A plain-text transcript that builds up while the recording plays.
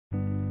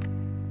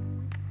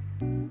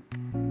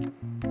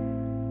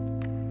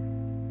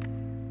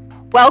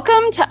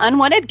Welcome to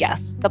Unwanted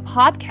Guests, the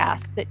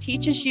podcast that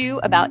teaches you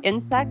about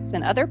insects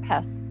and other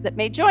pests that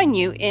may join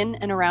you in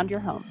and around your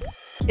home.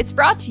 It's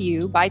brought to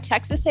you by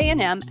Texas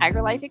A&M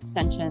AgriLife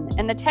Extension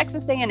and the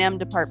Texas A&M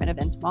Department of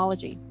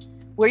Entomology.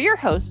 We're your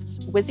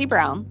hosts, Wizzy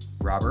Brown,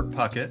 Robert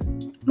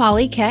Puckett,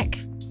 Molly Keck,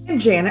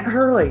 and Janet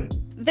Hurley.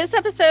 This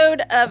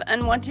episode of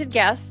Unwanted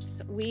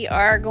Guests, we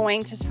are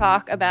going to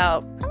talk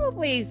about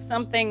probably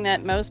something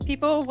that most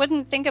people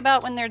wouldn't think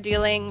about when they're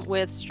dealing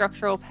with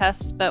structural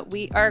pests, but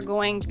we are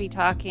going to be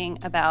talking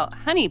about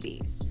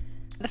honeybees.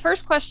 The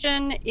first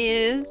question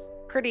is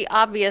pretty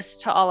obvious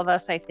to all of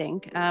us, I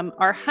think.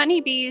 Are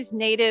honeybees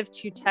native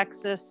to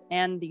Texas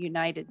and the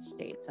United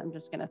States? I'm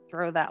just going to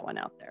throw that one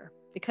out there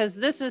because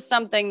this is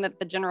something that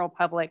the general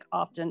public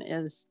often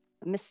is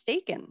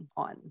mistaken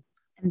on.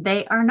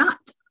 They are not.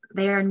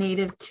 They are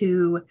native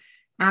to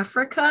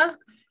Africa,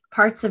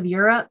 parts of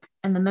Europe,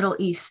 and the Middle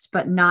East,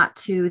 but not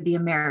to the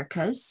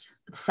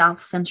Americas,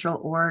 South, Central,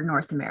 or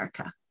North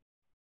America.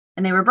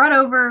 And they were brought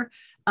over,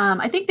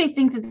 I think they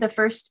think that the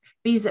first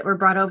bees that were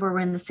brought over were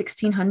in the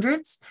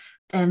 1600s.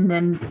 And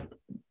then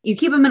you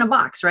keep them in a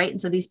box, right?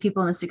 And so these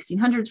people in the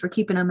 1600s were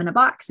keeping them in a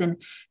box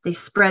and they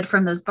spread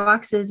from those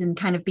boxes and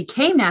kind of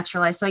became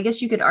naturalized. So I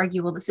guess you could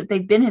argue, well, if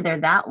they've been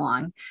there that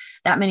long,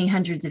 that many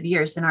hundreds of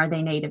years, then are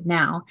they native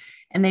now?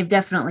 And they've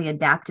definitely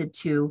adapted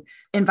to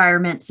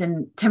environments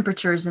and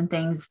temperatures and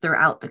things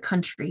throughout the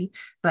country.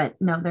 But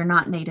no, they're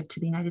not native to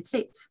the United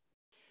States.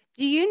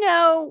 Do you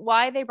know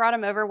why they brought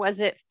them over?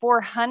 Was it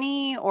for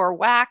honey or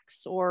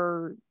wax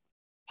or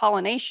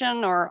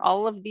pollination or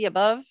all of the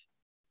above?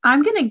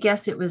 I'm going to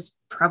guess it was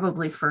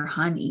probably for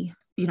honey,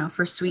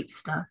 for sweet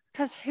stuff.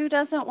 Because who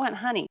doesn't want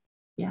honey?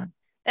 Yeah.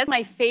 That's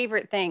my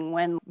favorite thing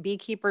when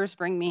beekeepers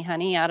bring me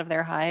honey out of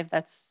their hive.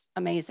 That's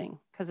amazing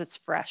because it's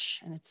fresh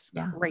and it's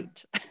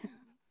great.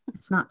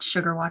 It's not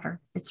sugar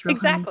water. It's real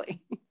Exactly.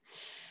 honey.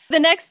 The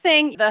next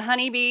thing, the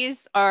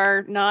honeybees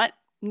are not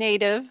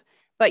native,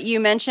 but you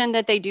mentioned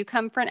that they do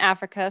come from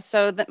Africa.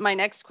 So my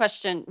next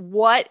question,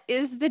 what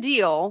is the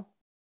deal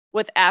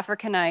with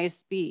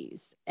Africanized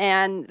bees?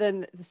 And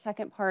then the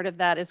second part of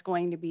that is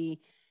going to be,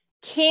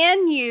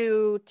 can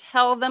you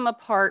tell them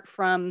apart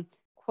from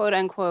quote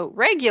unquote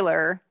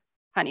regular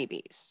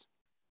honeybees?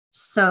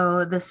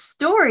 So the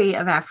story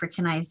of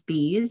Africanized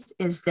bees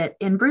is that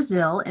in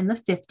Brazil in the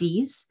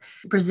 50s,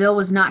 Brazil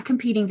was not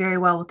competing very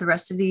well with the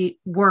rest of the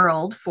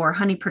world for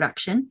honey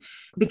production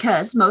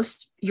because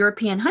most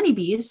European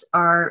honeybees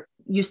are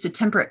used to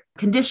temperate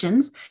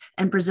conditions.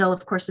 And Brazil,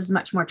 of course, is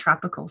much more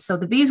tropical. So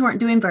the bees weren't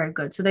doing very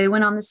good. So they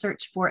went on the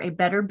search for a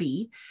better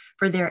bee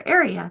for their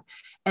area.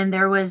 And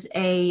there was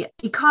a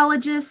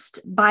ecologist,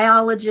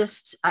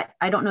 biologist.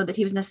 I don't know that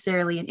he was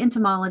necessarily an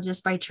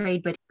entomologist by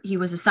trade, but he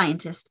was a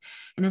scientist.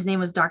 And his name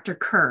was Dr.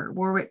 Kerr,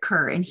 Warwick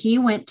Kerr. And he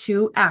went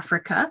to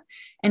Africa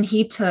and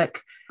he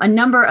took a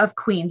number of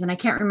queens, and I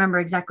can't remember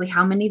exactly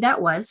how many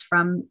that was,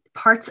 from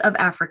parts of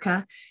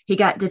Africa. He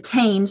got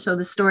detained. So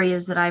the story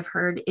is that I've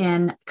heard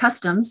in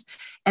customs,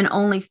 and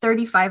only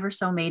 35 or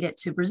so made it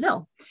to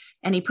Brazil.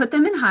 And he put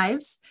them in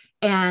hives,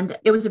 and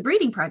it was a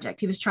breeding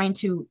project. He was trying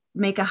to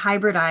make a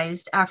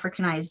hybridized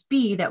Africanized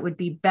bee that would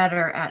be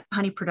better at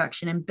honey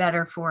production and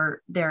better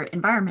for their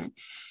environment.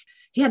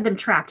 He had them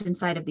trapped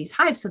inside of these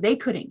hives so they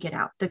couldn't get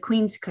out. The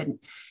queens couldn't.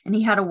 And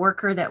he had a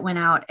worker that went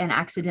out and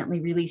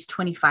accidentally released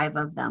 25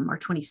 of them or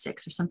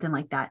 26 or something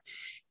like that.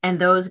 And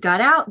those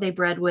got out. They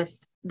bred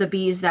with the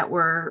bees that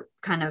were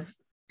kind of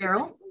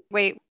feral.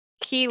 Wait,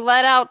 he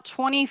let out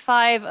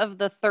 25 of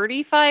the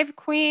 35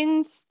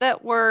 queens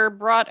that were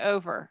brought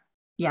over.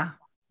 Yeah.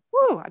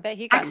 Woo, I bet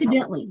he got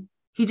accidentally.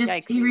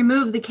 He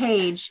removed the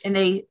cage and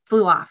they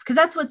flew off. Because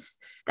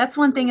that's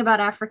one thing about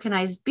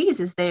Africanized bees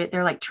is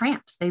they're like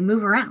tramps. They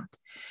move around.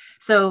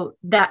 So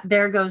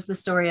there goes the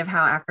story of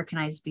how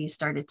Africanized bees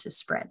started to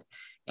spread.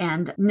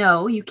 And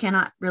no, you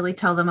cannot really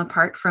tell them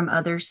apart from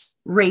other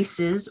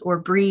races or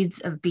breeds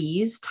of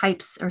bees,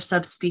 types or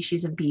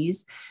subspecies of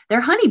bees.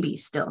 They're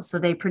honeybees still. So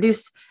they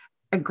produce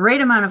a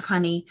great amount of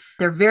honey.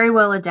 They're very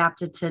well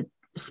adapted to,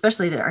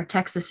 especially to our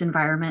Texas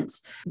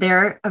environments.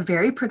 They're a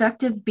very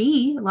productive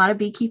bee. A lot of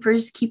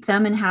beekeepers keep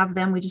them and have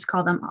them. We just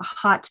call them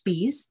hot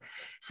bees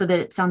so that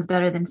it sounds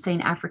better than saying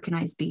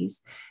Africanized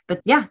bees.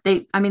 But yeah,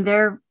 they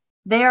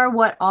are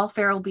what all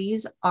feral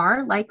bees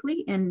are likely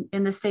in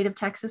the state of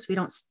Texas. We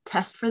don't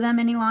test for them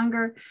any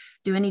longer,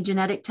 do any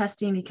genetic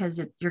testing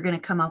because you're going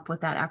to come up with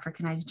that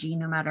Africanized gene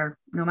no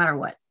matter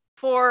what.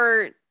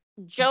 For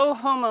Joe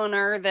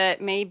homeowner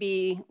that may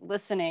be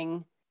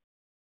listening,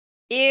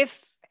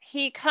 if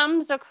he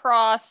comes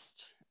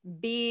across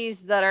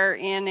bees that are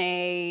in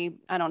a,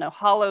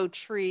 hollow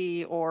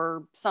tree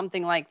or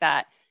something like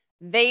that,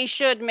 they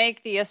should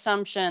make the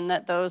assumption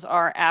that those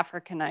are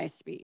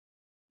Africanized bees.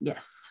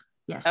 Yes,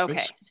 okay. They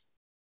should.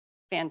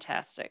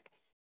 Fantastic.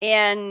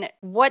 And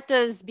what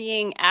does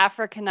being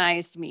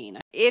Africanized mean?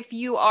 If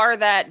you are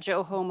that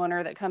Joe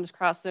homeowner that comes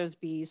across those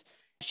bees,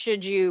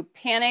 should you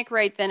panic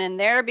right then and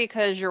there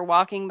because you're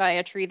walking by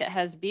a tree that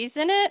has bees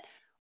in it?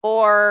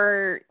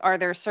 Or are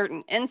there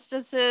certain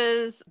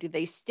instances? Do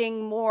they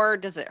sting more?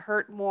 Does it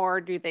hurt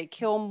more? Do they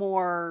kill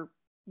more?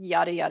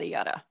 Yada, yada,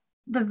 yada.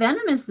 The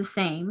venom is the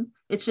same.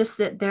 It's just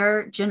that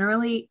they're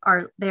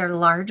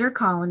larger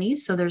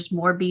colonies. So there's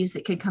more bees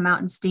that could come out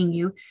and sting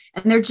you.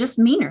 And they're just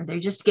meaner. They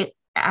just get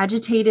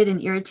agitated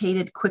and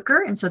irritated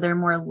quicker. And so they're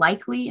more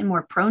likely and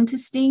more prone to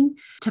sting,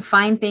 to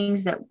find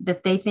things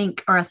that they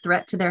think are a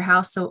threat to their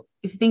house. So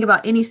if you think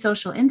about any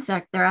social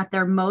insect, they're at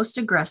their most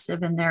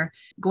aggressive and they're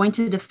going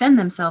to defend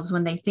themselves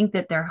when they think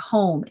that their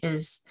home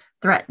is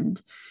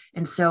threatened.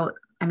 And so,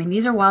 I mean,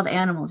 these are wild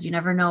animals. You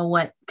never know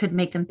what could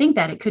make them think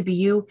that. It could be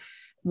you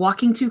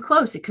walking too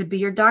close. It could be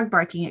your dog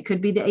barking. It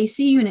could be the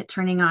AC unit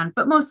turning on,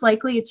 but most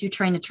likely it's you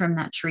trying to trim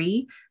that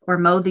tree or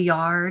mow the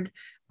yard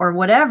or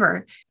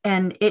whatever.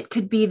 And it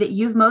could be that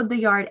you've mowed the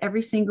yard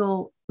every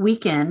single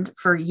weekend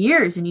for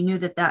years and you knew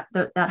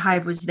that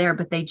hive was there,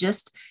 but they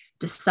just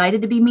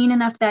decided to be mean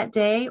enough that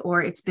day,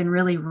 or it's been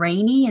really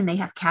rainy and they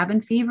have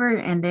cabin fever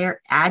and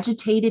they're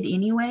agitated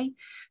anyway.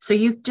 So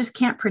you just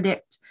can't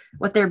predict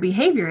what their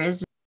behavior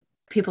is.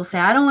 People say,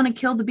 I don't want to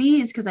kill the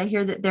bees because I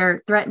hear that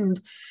they're threatened,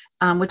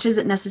 which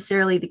isn't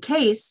necessarily the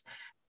case.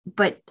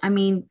 But I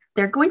mean,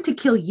 they're going to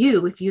kill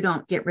you if you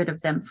don't get rid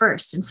of them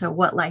first. And so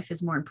what life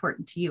is more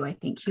important to you? I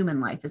think human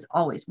life is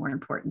always more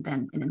important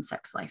than an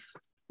insect's life.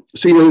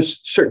 So, there's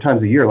certain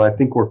times of year, I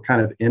think we're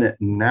kind of in it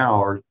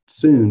now or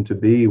soon to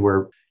be,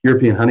 where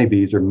European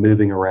honeybees are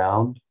moving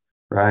around,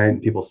 right?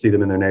 And people see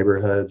them in their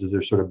neighborhoods as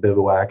they're sort of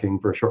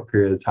bivouacking for a short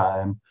period of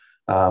time,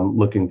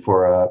 looking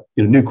for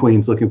new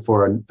queens, looking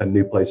for a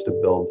new place to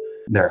build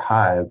their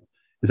hive.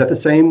 Is that the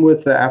same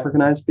with the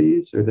Africanized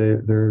bees? Are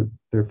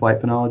their flight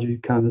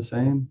phenology kind of the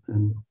same?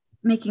 And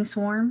making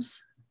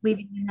swarms,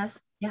 leaving the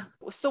nest. Yeah.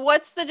 So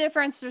what's the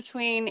difference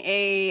between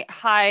a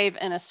hive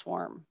and a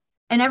swarm?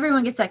 And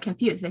everyone gets that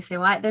confused. They say,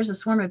 well, there's a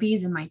swarm of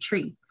bees in my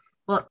tree.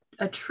 Well,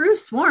 a true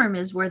swarm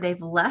is where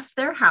they've left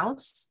their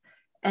house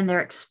and they're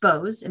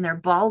exposed and they're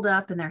balled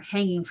up and they're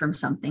hanging from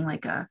something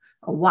like a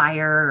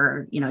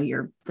wire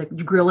or, the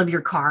grill of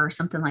your car or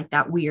something like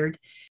that weird.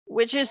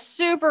 Which is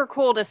super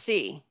cool to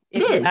see.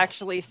 If you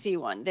actually see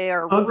one. They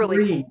are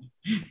really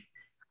cool.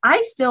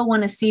 I still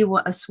want to see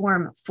a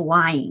swarm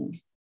flying.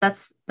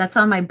 That's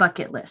on my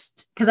bucket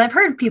list. Because I've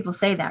heard people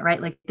say that,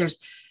 right? Like there's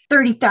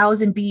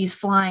 30,000 bees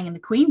flying and the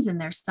queen's in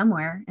there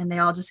somewhere and they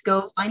all just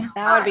go find a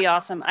spot. That would be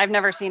awesome. I've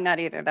never seen that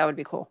either. That would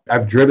be cool.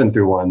 I've driven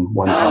through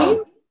one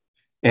time.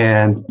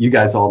 And you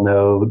guys all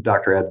know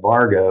Dr. Ed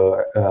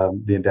Vargo,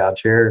 the endowed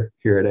chair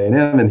here at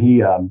A&M, and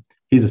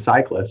he's a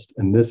cyclist.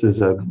 And this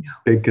is a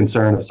big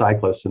concern of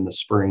cyclists in the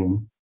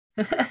spring.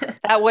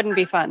 That wouldn't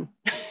be fun.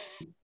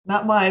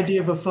 Not my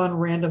idea of a fun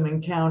random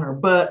encounter.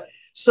 But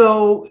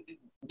so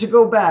to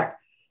go back,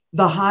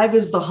 the hive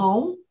is the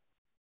home?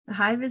 The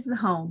hive is the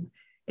home.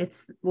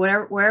 It's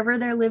wherever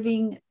they're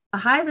living. A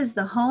hive is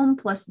the home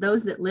plus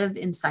those that live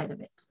inside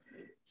of it.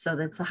 So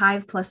that's the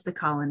hive plus the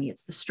colony.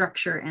 It's the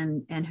structure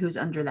and who's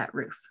under that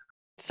roof.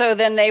 So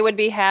then they would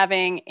be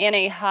having, in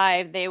a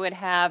hive, they would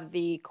have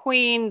the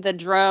queen, the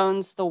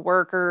drones, the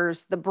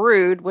workers, the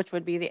brood, which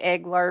would be the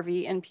egg,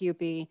 larvae, and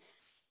pupae.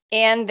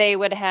 And they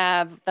would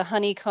have the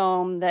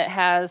honeycomb that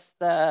has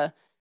the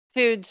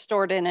food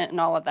stored in it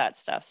and all of that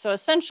stuff. So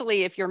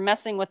essentially, if you're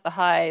messing with the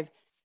hive,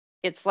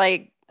 it's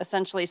like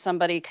essentially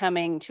somebody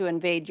coming to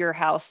invade your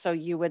house. So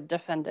you would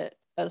defend it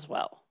as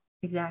well.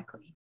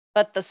 Exactly.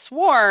 But the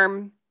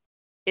swarm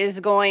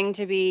is going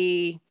to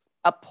be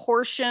a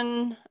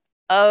portion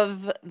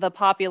of the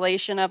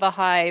population of a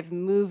hive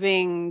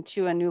moving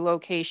to a new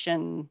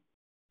location.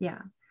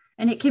 Yeah.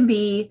 And it can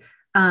be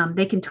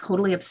they can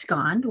totally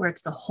abscond where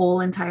it's the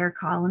whole entire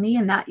colony.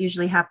 And that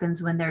usually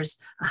happens when there's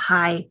a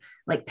high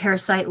like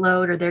parasite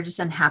load or they're just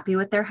unhappy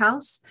with their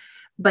house.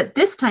 But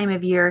this time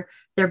of year,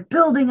 they're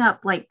building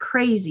up like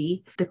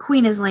crazy. The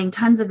queen is laying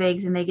tons of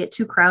eggs and they get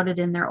too crowded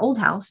in their old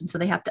house. And so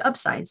they have to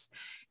upsize.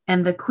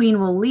 And the queen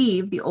will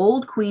leave. The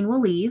old queen will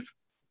leave.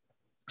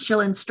 She'll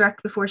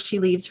instruct before she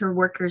leaves her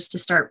workers to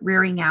start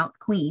rearing out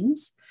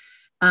queens,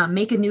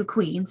 make a new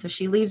queen. So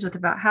she leaves with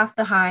about half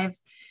the hive.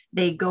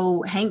 They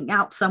go hang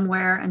out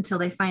somewhere until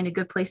they find a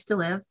good place to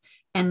live.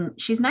 And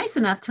she's nice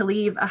enough to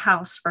leave a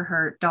house for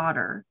her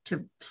daughter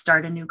to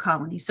start a new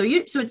colony. So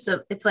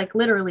it's like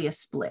literally a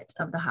split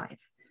of the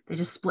hive. They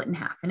just split in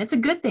half. And it's a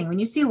good thing. When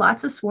you see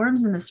lots of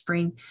swarms in the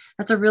spring,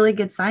 that's a really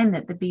good sign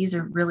that the bees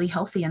are really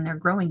healthy and they're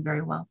growing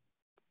very well.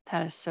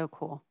 That is so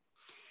cool.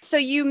 So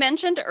you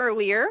mentioned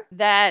earlier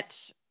that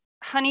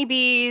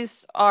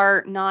honeybees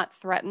are not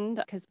threatened,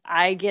 because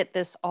I get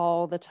this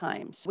all the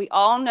time. So we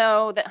all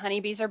know that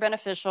honeybees are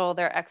beneficial.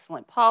 They're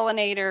excellent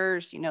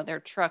pollinators. They're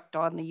trucked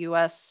on the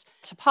U.S.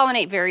 to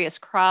pollinate various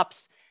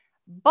crops.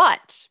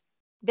 But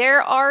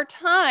there are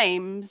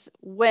times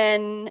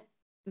when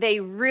they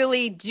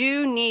really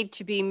do need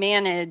to be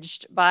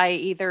managed by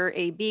either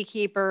a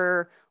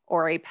beekeeper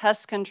or a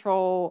pest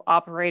control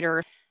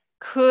operator.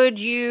 Could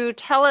you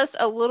tell us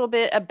a little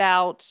bit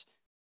about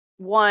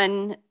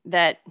one,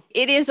 that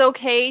it is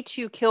okay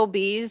to kill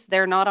bees.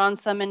 They're not on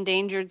some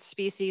endangered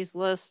species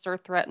list or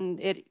threatened.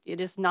 It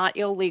is not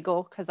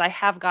illegal, because I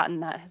have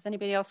gotten that. Has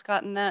anybody else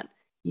gotten that?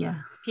 Yeah.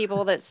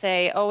 People that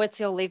say, oh, it's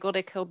illegal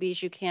to kill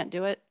bees, you can't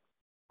do it.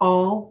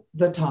 All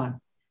the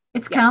time.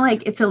 It's kind of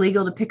like it's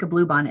illegal to pick a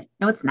bluebonnet.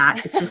 No, it's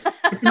not. It's just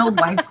it's an old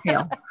wives'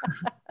 tale.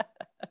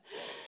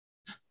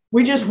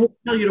 We just will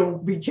tell you to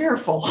be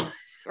careful.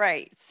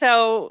 Right.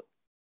 So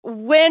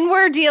when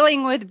we're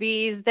dealing with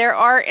bees, there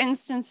are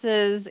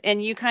instances,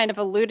 and you kind of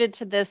alluded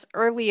to this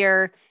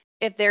earlier,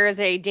 if there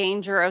is a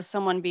danger of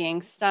someone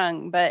being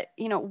stung. But,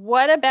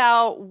 what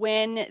about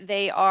when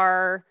they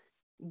are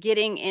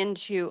getting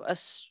into a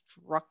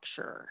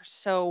structure?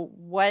 So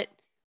what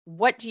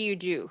do you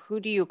do? Who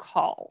do you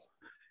call?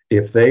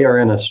 If they are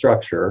in a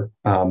structure,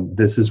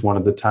 this is one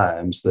of the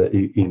times that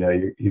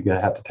you're going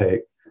to have to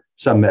take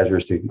some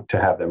measures to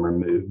have them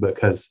removed,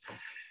 because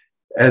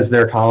as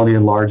their colony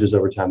enlarges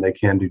over time, they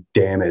can do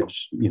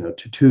damage,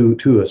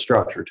 to a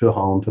structure, to a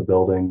home, to a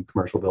building,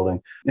 commercial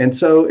building. And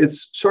so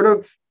it's sort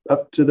of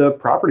up to the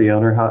property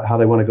owner how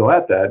they want to go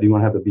at that. Do you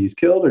want to have the bees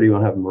killed, or do you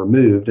want to have them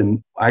removed?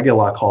 And I get a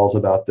lot of calls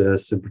about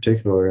this, in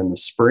particular in the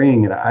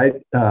spring. And I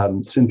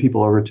send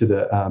people over to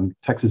the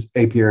Texas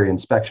Apiary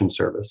Inspection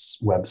Service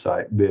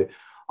website.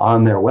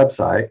 On their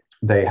website,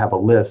 they have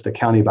a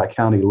county by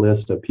county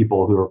list of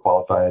people who are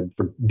qualified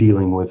for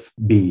dealing with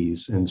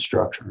bees in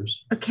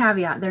structures. A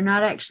caveat, they're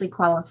not actually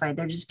qualified.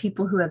 They're just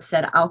people who have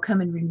said, I'll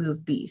come and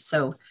remove bees.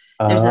 So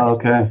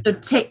okay.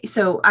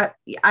 So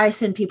I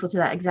send people to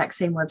that exact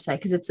same website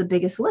because it's the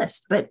biggest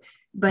list, but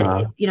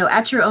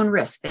at your own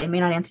risk. They may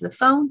not answer the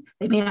phone.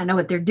 They may not know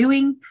what they're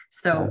doing.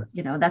 So,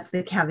 that's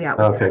the caveat.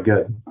 Okay,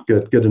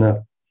 good to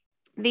know.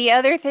 The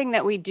other thing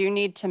that we do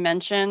need to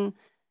mention,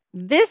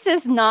 this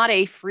is not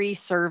a free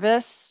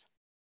service.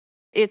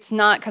 It's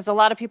not, because a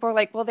lot of people are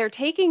like, well, they're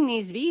taking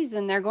these bees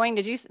and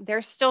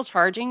they're still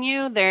charging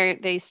you.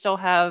 They still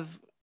have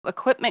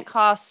equipment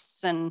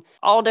costs and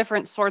all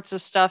different sorts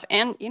of stuff.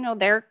 And,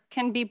 there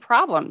can be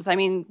problems. I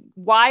mean,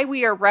 why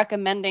we are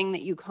recommending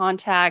that you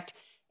contact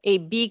a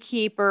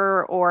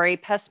beekeeper or a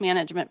pest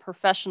management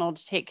professional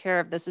to take care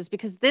of this is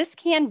because this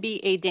can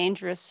be a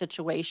dangerous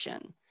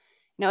situation.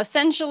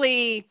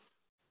 Essentially,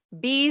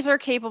 bees are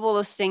capable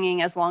of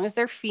stinging as long as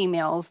they're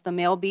females. The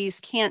male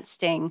bees can't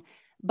sting,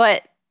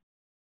 but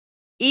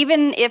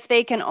even if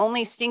they can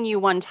only sting you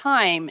one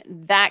time,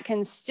 that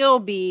can still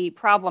be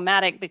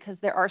problematic because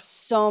there are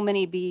so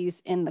many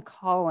bees in the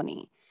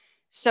colony.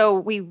 So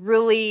we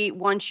really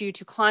want you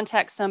to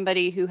contact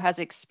somebody who has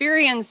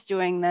experience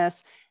doing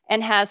this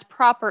and has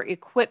proper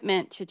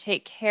equipment to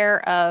take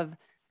care of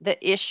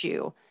the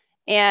issue.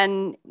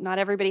 And not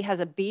everybody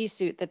has a bee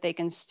suit that they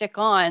can stick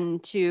on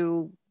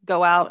to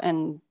go out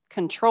and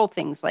control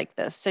things like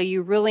this. So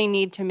you really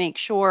need to make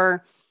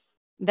sure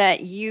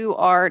that you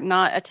are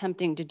not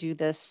attempting to do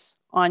this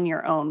on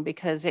your own,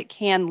 because it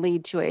can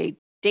lead to a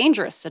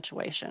dangerous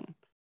situation.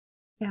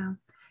 Yeah.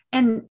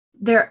 And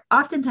there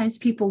oftentimes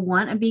people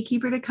want a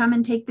beekeeper to come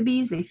and take the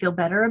bees. They feel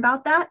better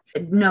about that.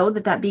 Know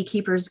that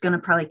beekeeper is going to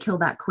probably kill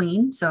that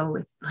queen. So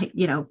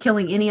if,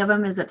 killing any of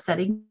them is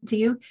upsetting to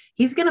you,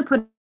 he's going to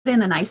put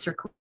in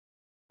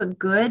a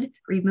good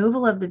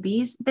removal of the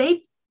bees.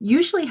 They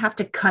usually have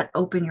to cut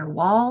open your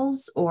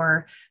walls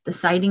or the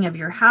siding of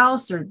your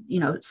house or,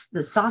 the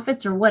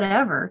soffits or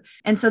whatever.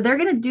 And so they're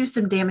going to do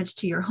some damage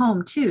to your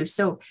home too.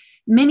 So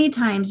many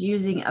times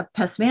using a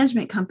pest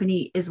management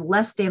company is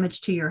less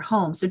damage to your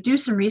home. So do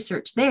some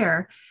research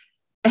there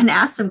and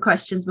ask some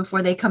questions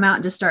before they come out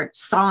and just start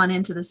sawing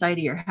into the side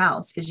of your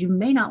house, because you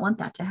may not want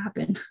that to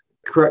happen.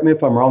 Correct me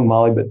if I'm wrong,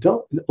 Molly, but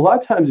a lot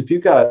of times if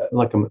you've got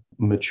like a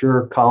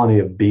mature colony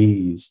of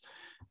bees,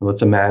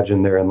 let's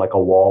imagine they're in like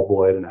a wall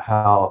void in a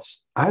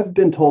house. I've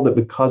been told that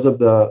because of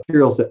the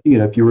materials that,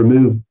 if you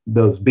remove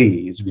those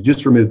bees, if you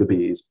just remove the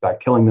bees by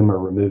killing them or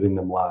removing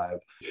them live,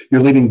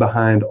 you're leaving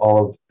behind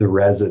all of the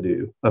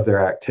residue of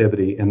their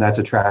activity. And that's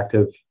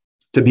attractive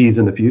to bees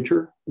in the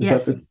future.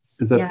 Yes.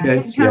 Is that the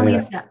case? It kind of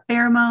leaves that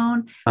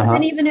pheromone. Uh-huh. But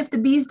then even if the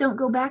bees don't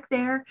go back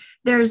there,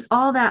 there's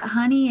all that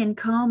honey and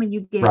comb, and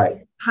you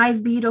get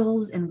hive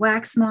beetles and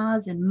wax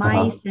moths and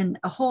mice and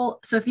a whole.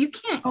 So if you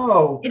can't,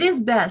 it is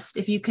best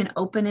if you can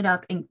open it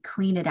up and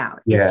clean it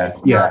out. It's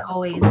just not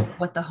always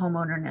what the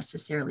homeowner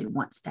necessarily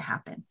wants to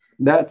happen.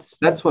 That's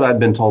what I've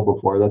been told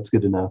before. That's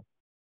good to know.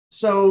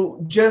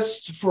 So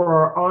just for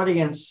our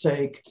audience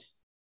sake,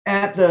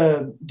 at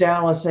the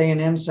Dallas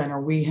A&M Center,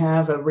 we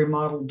have a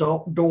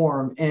remodeled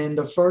dorm. And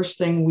the first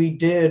thing we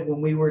did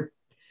when we were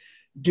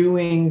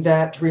doing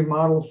that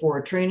remodel for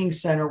a training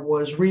center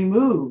was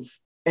remove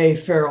a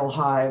feral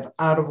hive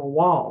out of a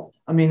wall.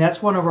 I mean,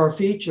 that's one of our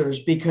features,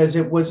 because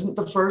it wasn't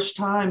the first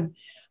time.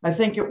 I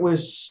think it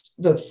was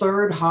the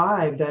third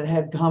hive that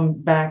had come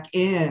back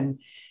in.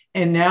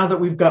 And now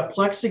that we've got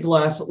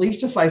plexiglass, at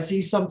least if I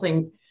see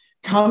something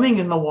coming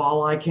in the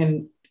wall, I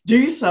can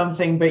do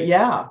something. But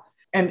yeah.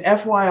 And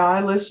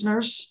FYI,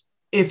 listeners,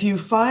 if you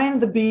find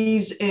the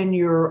bees in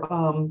your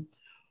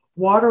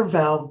water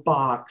valve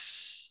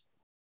box,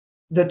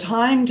 The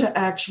time to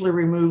actually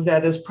remove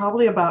that is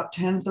probably about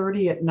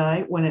 10:30 at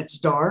night when it's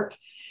dark.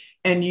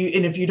 And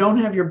if you don't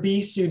have your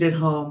bee suit at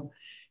home,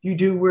 you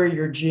do wear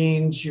your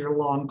jeans, your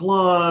long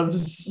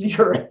gloves,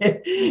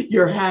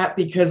 your hat,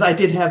 because I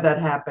did have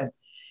that happen.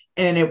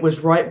 And it was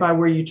right by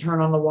where you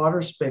turn on the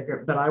water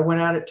spigot. But I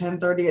went out at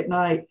 10:30 at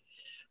night,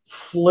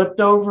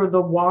 flipped over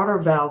the water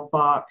valve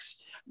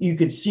box. You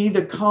could see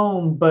the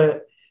comb,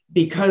 but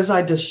because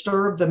I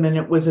disturbed them and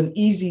it was an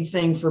easy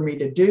thing for me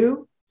to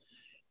do,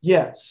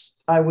 yes,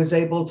 I was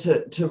able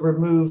to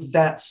remove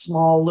that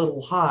small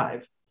little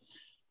hive.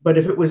 But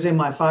if it was in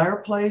my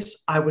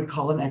fireplace, I would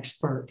call an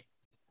expert.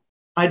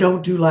 I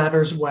don't do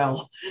ladders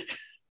well.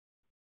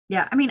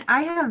 Yeah, I mean,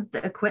 I have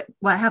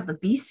I have the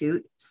bee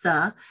suit,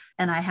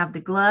 and I have the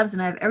gloves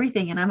and I have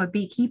everything, and I'm a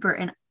beekeeper,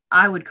 and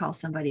I would call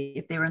somebody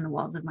if they were in the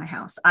walls of my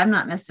house. I'm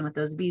not messing with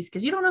those bees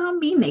because you don't know how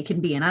mean they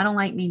can be, and I don't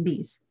like mean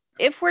bees.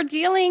 If we're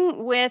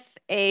dealing with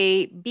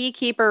a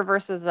beekeeper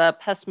versus a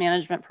pest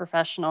management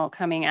professional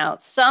coming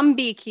out, some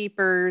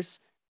beekeepers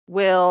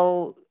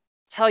will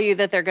tell you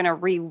that they're going to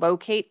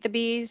relocate the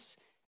bees.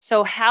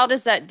 So how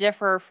does that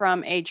differ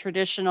from a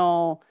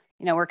traditional,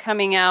 we're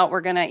coming out,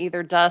 we're going to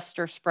either dust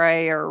or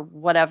spray or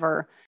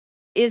whatever?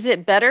 Is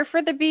it better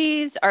for the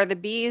bees? Are the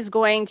bees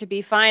going to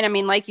be fine? I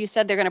mean, like you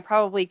said, they're going to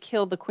probably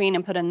kill the queen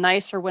and put a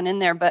nicer one in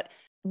there. But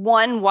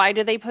one, why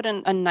do they put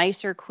a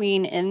nicer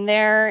queen in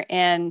there?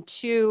 And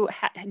two,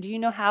 do you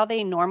know how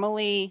they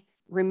normally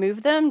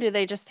remove them? Do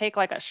they just take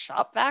like a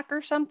shop vac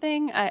or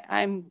something?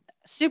 I'm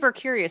super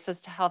curious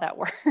as to how that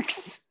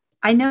works.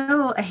 I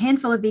know a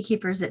handful of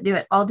beekeepers that do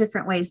it all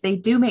different ways. They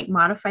do make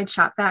modified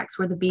shop vacs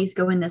where the bees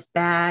go in this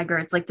bag, or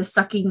it's like the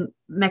sucking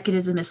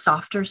mechanism is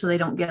softer so they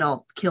don't get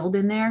all killed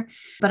in there.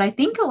 But I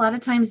think a lot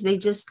of times they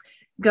just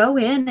go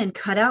in and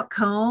cut out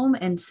comb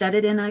and set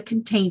it in a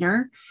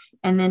container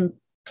and then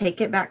take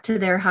it back to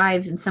their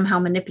hives and somehow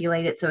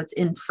manipulate it so it's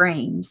in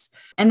frames.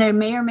 And they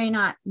may or may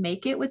not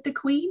make it with the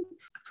queen.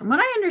 From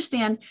what I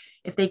understand,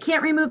 if they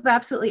can't remove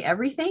absolutely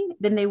everything,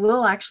 then they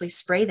will actually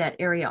spray that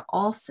area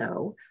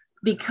also,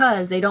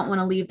 because they don't want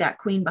to leave that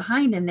queen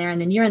behind in there. And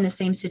then you're in the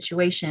same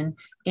situation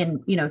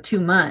in, 2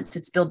 months,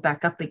 it's built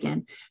back up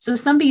again. So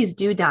some bees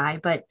do die,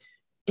 but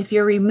if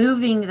you're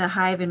removing the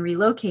hive and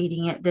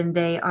relocating it, then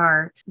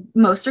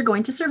most are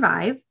going to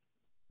survive.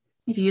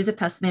 If you use a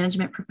pest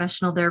management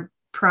professional, they're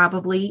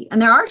probably,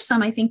 and there are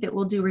some I think that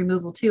will do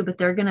removal too, but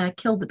they're going to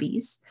kill the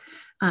bees,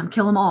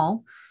 kill them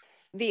all.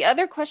 The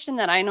other question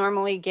that I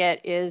normally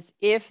get is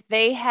if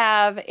they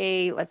have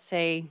let's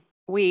say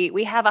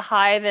we have a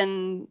hive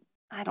in,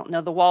 I don't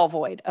know, the wall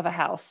void of a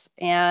house,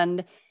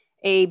 and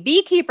a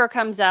beekeeper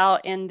comes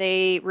out and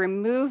they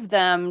remove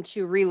them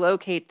to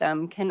relocate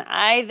them. Can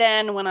I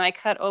then, when I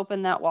cut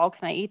open that wall,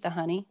 can I eat the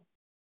honey?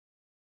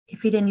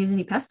 If you didn't use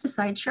any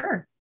pesticide,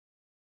 sure.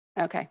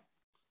 Okay.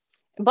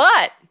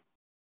 But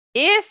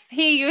if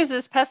he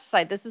uses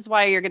pesticide, this is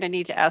why you're going to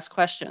need to ask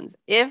questions.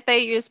 If they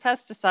use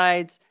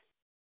pesticides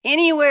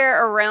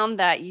anywhere around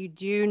that, you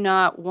do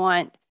not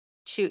want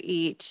to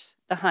eat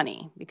the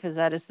honey, because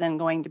that is then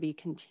going to be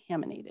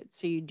contaminated.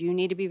 So you do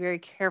need to be very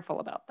careful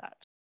about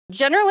that.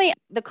 Generally,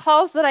 the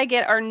calls that I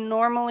get are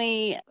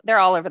they're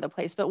all over the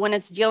place, but when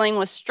it's dealing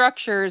with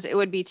structures, it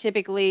would be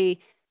typically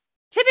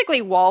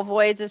wall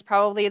voids is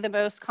probably the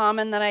most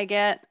common that I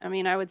get. I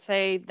mean, I would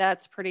say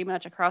that's pretty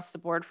much across the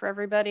board for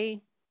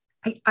everybody.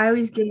 I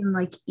always get them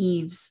like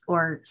eaves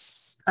or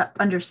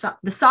under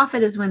the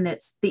soffit is when the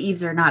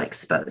eaves are not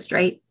exposed,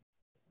 right?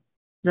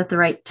 Is that the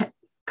right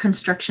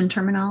construction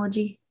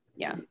terminology?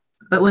 Yeah.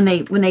 But when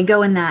they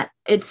go in that,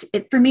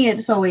 for me,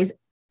 it's always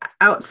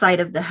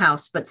outside of the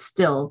house, but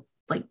still,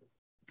 like,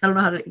 I don't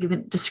know how to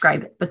even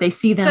describe it, but they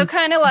see them. So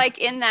kind of like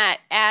in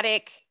that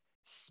attic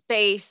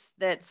space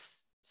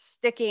that's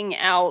sticking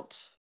out,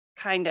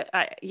 kind of.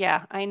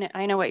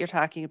 I know what you're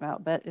talking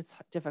about, but it's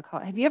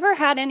difficult. Have you ever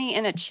had any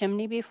in a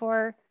chimney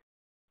before?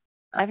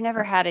 I've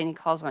never had any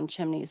calls on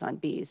chimneys on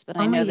bees, but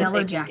I know that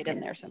they can get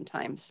in there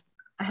sometimes.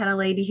 I had a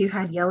lady who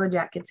had yellow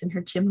jackets in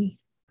her chimney,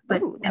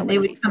 but they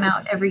would come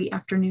out every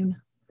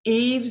afternoon.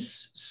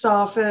 Eaves,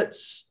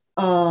 soffits,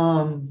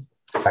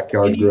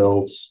 backyard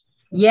grills.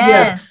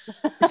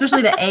 Yes,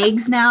 especially the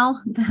eggs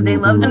now. They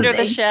love those under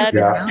the shed.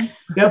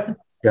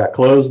 Yeah,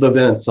 close the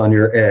vents on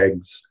your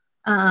eggs.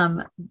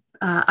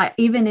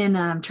 Even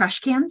in trash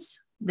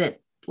cans that,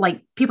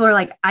 like, people are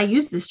like, I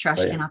use this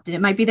trash can often.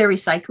 It might be their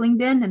recycling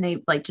bin and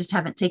they like just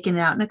haven't taken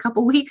it out in a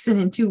couple weeks, and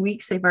in 2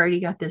 weeks they've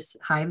already got this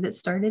hive that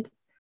started.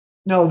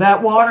 No,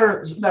 that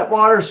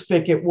water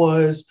spigot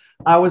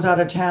I was out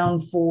of town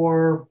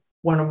for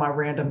one of my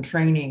random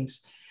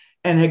trainings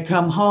and had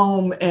come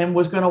home and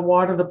was going to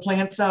water the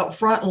plants out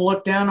front and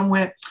looked down and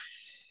went,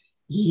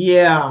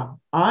 yeah,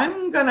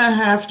 I'm going to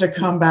have to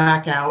come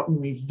back out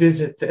and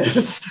revisit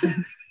this.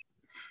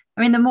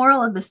 I mean, the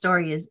moral of the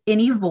story is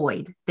any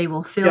void, they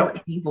will fill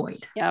any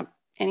void. Yep.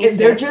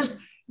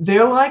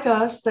 They're like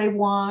us. They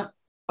want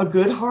a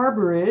good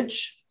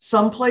harborage,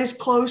 someplace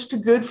close to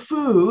good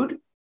food.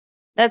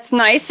 That's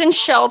nice and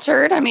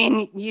sheltered. I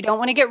mean, you don't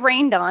want to get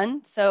rained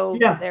on. So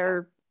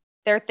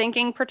they're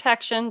thinking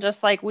protection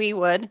just like we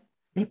would.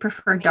 They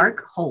prefer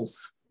dark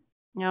holes.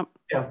 Yep.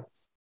 Yeah.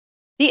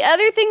 The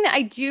other thing that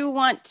I do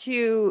want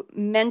to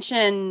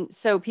mention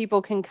so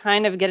people can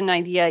kind of get an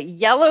idea,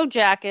 yellow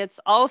jackets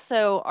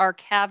also are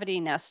cavity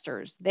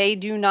nesters. They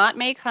do not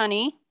make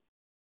honey,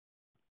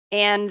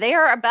 and they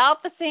are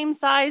about the same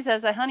size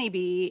as a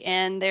honeybee,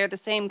 and they're the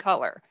same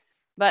color,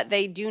 but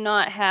they do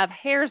not have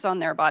hairs on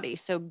their body.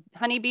 So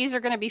honeybees are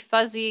going to be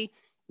fuzzy.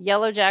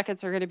 Yellow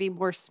jackets are going to be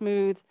more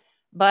smooth.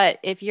 But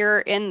if you're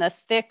in the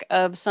thick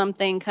of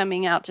something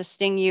coming out to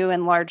sting you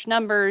in large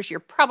numbers, you're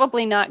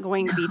probably not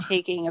going to be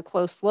taking a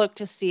close look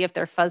to see if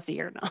they're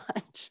fuzzy or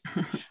not.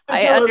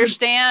 I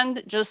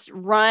understand. Just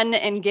run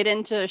and get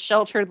into a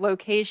sheltered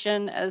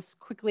location as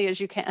quickly as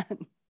you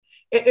can.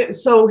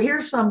 So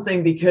here's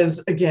something,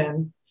 because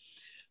again,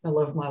 I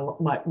love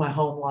my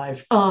home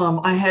life.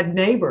 I had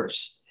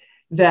neighbors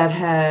that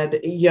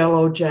had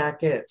yellow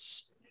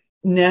jackets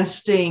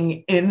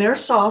nesting in their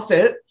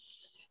soffit,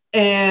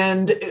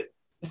 and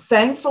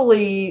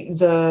thankfully,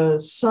 the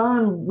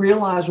son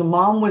realized when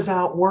mom was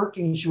out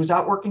working, she was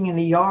out working in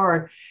the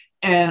yard.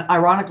 And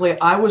ironically,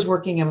 I was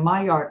working in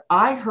my yard.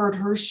 I heard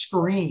her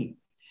scream.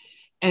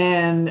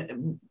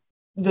 And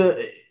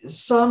the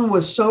son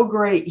was so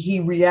great. He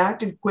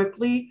reacted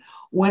quickly,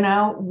 went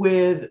out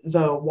with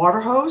the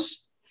water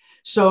hose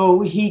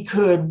so he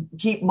could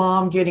keep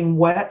mom getting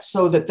wet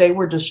so that they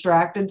were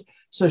distracted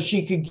so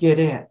she could get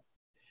in.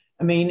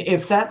 I mean,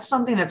 if that's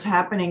something that's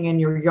happening in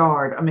your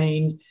yard, I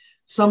mean,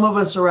 some of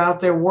us are out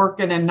there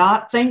working and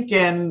not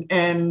thinking,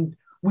 and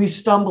we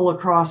stumble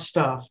across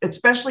stuff,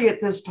 especially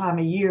at this time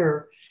of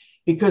year,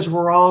 because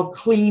we're all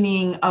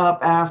cleaning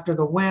up after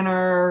the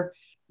winter,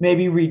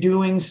 maybe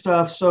redoing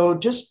stuff. So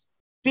just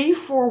be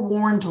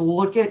forewarned to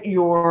look at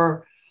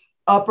your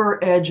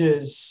upper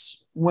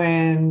edges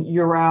when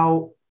you're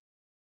out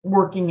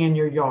working in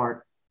your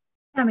yard.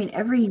 I mean,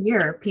 every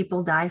year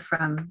people die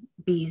from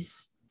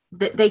bees.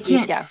 They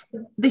can't,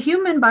 the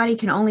human body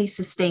can only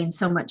sustain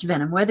so much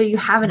venom, whether you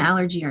have an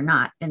allergy or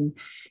not. And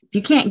if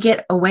you can't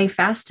get away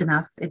fast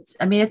enough,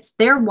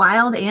 they're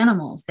wild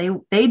animals.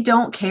 They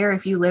don't care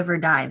if you live or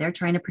die. They're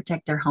trying to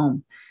protect their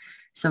home.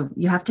 So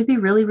you have to be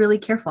really, really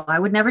careful. I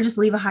would never just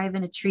leave a hive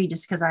in a tree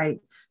just because I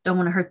don't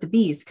want to hurt the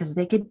bees, because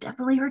they could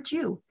definitely hurt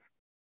you.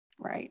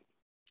 Right.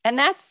 And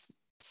that's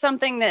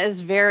something that is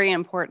very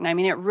important. I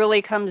mean, it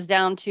really comes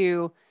down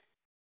to,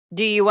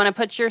 do you want to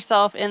put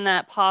yourself in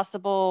that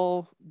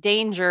possible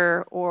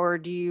danger, or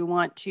do you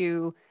want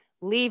to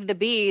leave the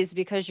bees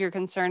because you're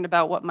concerned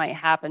about what might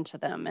happen to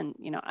them? And,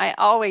 I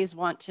always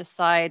want to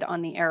side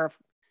on the air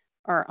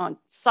or on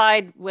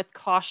side with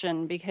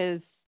caution,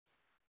 because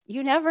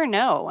you never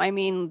know. I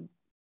mean,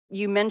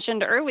 you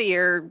mentioned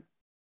earlier,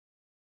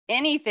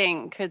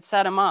 anything could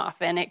set them off,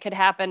 and it could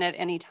happen at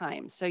any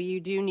time. So you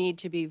do need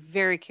to be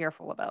very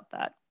careful about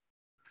that.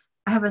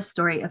 I have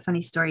a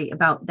funny story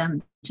about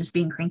them just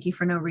being cranky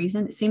for no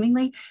reason,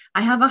 seemingly.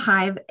 I have a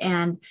hive,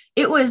 and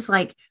it was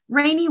like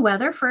rainy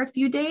weather for a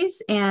few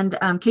days. And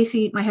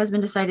Casey, my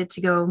husband, decided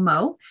to go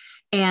mow.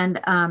 And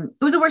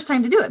it was the worst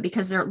time to do it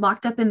because they're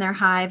locked up in their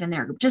hive and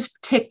they're just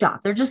ticked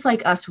off. They're just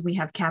like us when we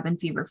have cabin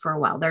fever for a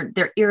while.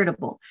 They're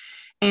irritable.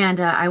 And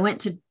I went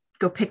to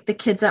go pick the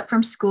kids up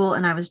from school,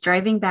 and I was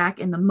driving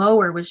back, and the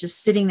mower was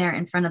just sitting there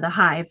in front of the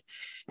hive.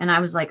 And I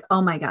was like,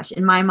 oh my gosh,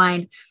 in my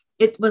mind,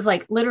 it was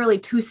like literally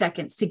 2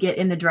 seconds to get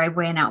in the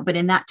driveway and out. But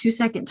in that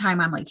 2-second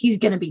time, I'm like, he's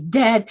going to be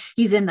dead.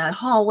 He's in the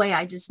hallway.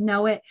 I just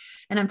know it.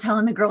 And I'm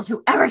telling the girls,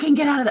 whoever can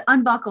get out of the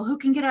unbuckle, who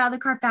can get out of the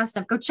car fast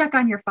enough, go check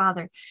on your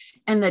father.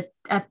 And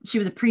she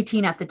was a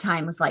preteen at the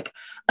time, was like,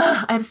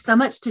 I have so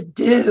much to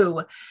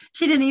do.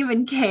 She didn't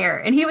even care.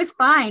 And he was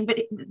fine,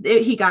 but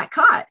he got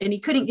caught and he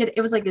couldn't get,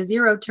 it was like a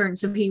zero turn.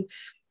 So he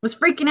was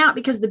freaking out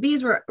because the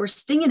bees were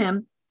stinging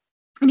him.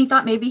 And he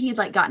thought maybe he'd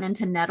like gotten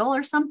into nettle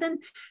or something.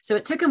 So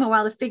it took him a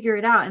while to figure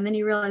it out. And then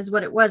he realized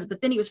what it was, but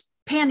then he was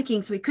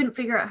panicking. So he couldn't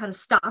figure out how to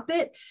stop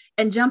it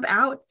and jump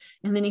out.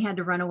 And then he had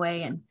to run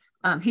away,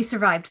 and he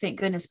survived, thank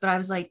goodness. But I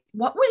was like,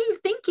 what were you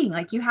thinking?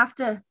 Like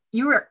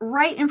you were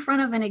right in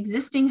front of an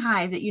existing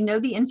hive that you know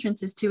the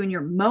entrances to, and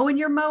you're mowing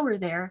your mower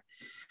there.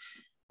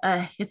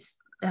 It's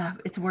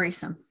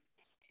worrisome.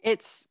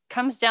 It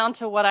comes down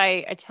to what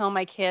I tell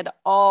my kid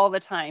all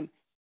the time.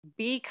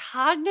 Be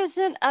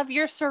cognizant of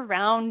your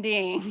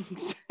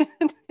surroundings.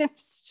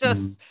 It's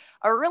just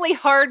a really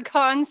hard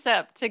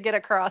concept to get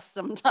across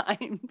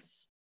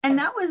sometimes. And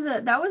that was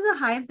a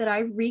hive that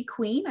I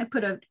requeen. I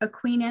put a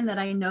queen in that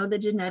I know the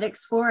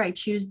genetics for. I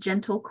choose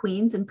gentle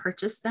queens and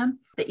purchase them.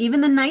 But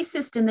even the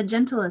nicest and the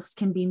gentlest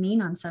can be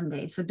mean on some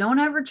days. So don't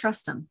ever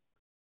trust them.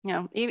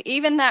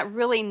 Even that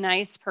really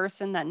nice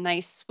person, that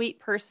nice, sweet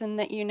person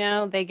that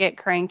they get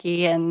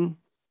cranky and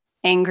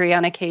angry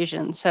on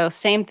occasion. So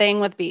same thing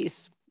with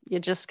bees. You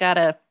just got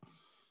to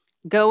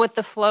go with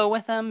the flow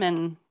with them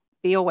and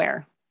be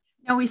aware.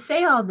 Now, we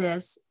say all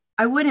this.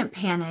 I wouldn't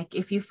panic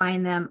if you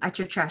find them at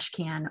your trash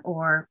can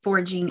or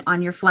foraging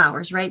on your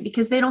flowers, right?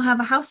 Because they don't have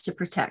a house to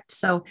protect.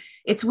 So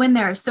it's when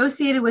they're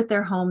associated with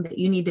their home that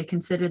you need to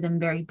consider them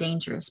very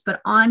dangerous.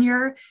 But on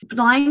your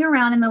flying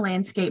around in the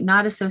landscape,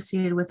 not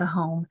associated with a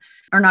home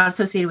or not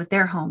associated with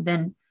their home,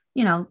 then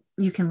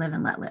you can live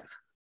and let live.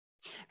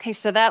 Okay,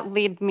 so that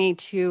lead me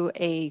to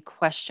a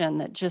question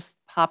that just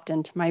popped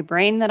into my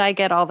brain that I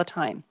get all the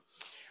time.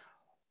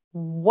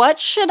 What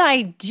should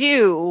I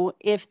do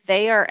if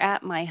they are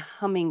at my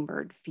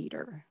hummingbird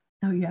feeder?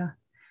 Oh, yeah.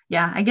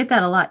 Yeah, I get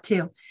that a lot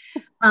too.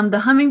 The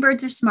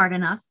hummingbirds are smart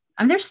enough.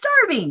 I mean, they're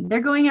starving.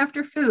 They're going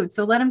after food.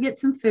 So let them get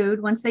some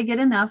food. Once they get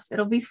enough,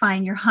 it'll be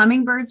fine. Your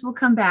hummingbirds will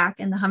come back,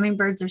 and the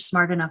hummingbirds are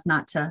smart enough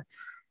not to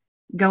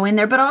go in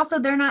there, but also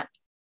they're not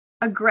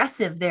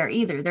aggressive there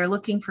either. They're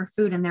looking for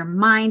food, and their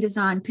mind is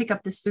on pick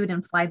up this food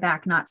and fly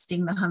back, not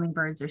sting the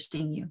hummingbirds or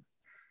sting you.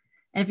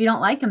 And if you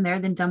don't like them there,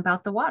 then dump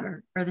out the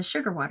water or the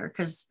sugar water,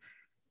 because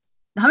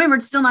the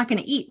hummingbird's still not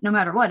going to eat no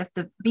matter what if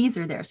the bees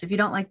are there. So if you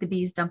don't like the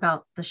bees, dump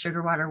out the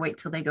sugar water, wait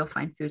till they go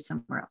find food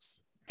somewhere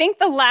else. I think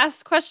the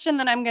last question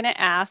that I'm going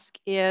to ask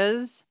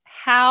is,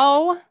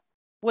 how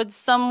would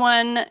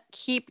someone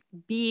keep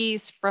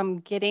bees from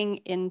getting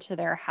into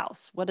their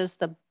house? What is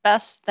the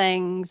best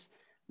things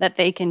that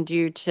they can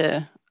do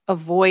to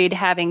avoid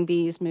having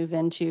bees move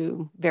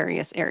into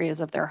various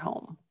areas of their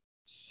home?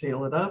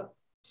 Seal it up,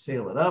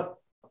 seal it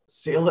up,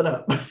 seal it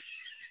up.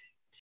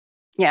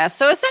 Yeah.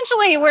 So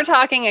essentially we're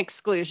talking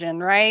exclusion,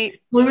 right?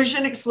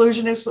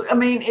 Exclusion. I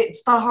mean,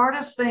 it's the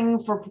hardest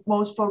thing for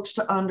most folks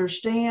to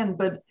understand,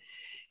 but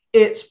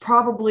it's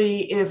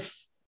probably, if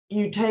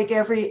you take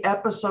every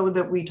episode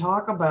that we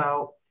talk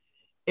about,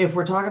 if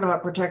we're talking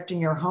about protecting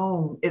your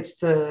home, it's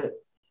the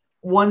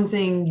one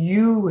thing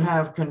you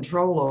have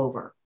control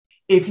over.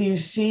 If you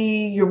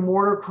see your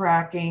mortar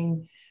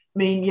cracking, I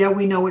mean, yeah,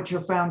 we know it's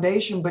your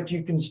foundation, but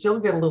you can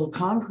still get a little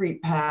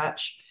concrete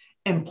patch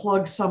and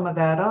plug some of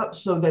that up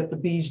so that the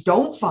bees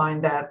don't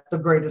find that the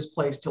greatest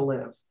place to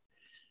live.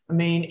 I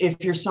mean,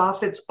 if your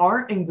soffits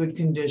aren't in good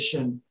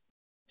condition,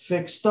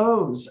 fix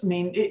those. I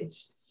mean,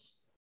 it's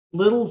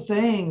little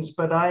things,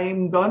 but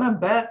I'm gonna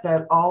bet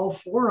that all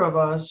four of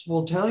us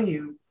will tell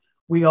you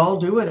we all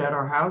do it at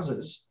our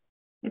houses.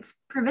 It's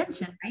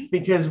prevention, right?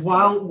 Because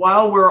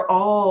while we're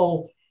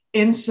all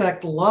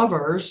insect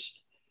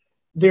lovers,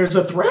 there's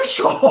a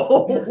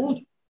threshold.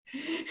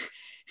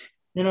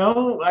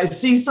 I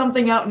see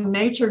something out in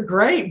nature,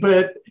 great,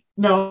 but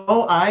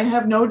no, I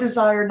have no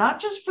desire, not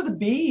just for the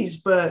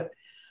bees, but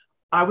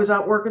I was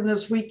out working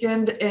this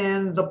weekend,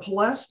 and the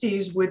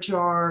Palestes, which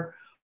are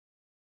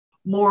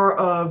more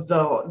of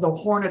the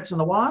hornets and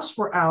the wasps,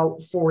 were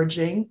out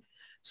foraging.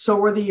 So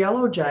were the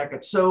yellow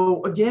jackets.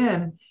 So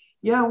again,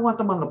 yeah, I want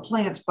them on the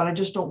plants, but I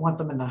just don't want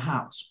them in the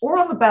house or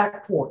on the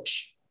back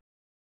porch.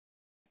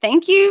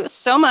 Thank you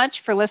so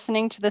much for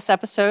listening to this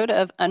episode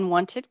of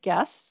Unwanted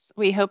Guests.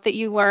 We hope that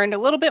you learned a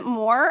little bit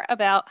more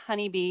about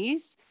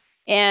honeybees.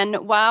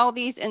 And while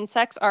these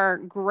insects are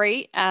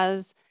great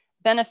as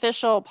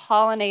beneficial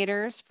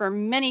pollinators for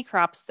many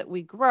crops that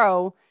we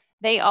grow,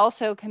 they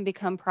also can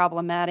become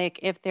problematic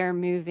if they're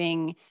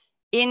moving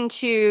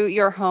into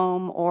your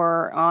home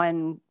or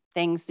on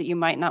things that you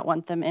might not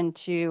want them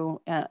into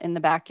in the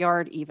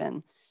backyard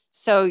even.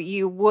 So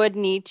you would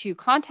need to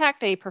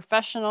contact a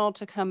professional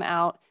to come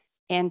out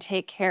and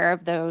take care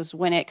of those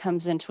when it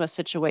comes into a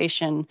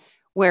situation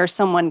where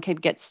someone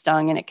could get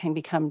stung and it can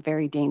become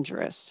very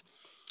dangerous.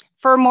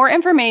 For more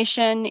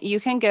information, you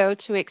can go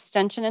to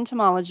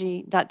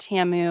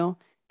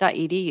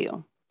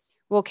extensionentomology.tamu.edu.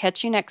 We'll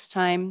catch you next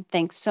time.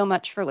 Thanks so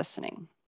much for listening.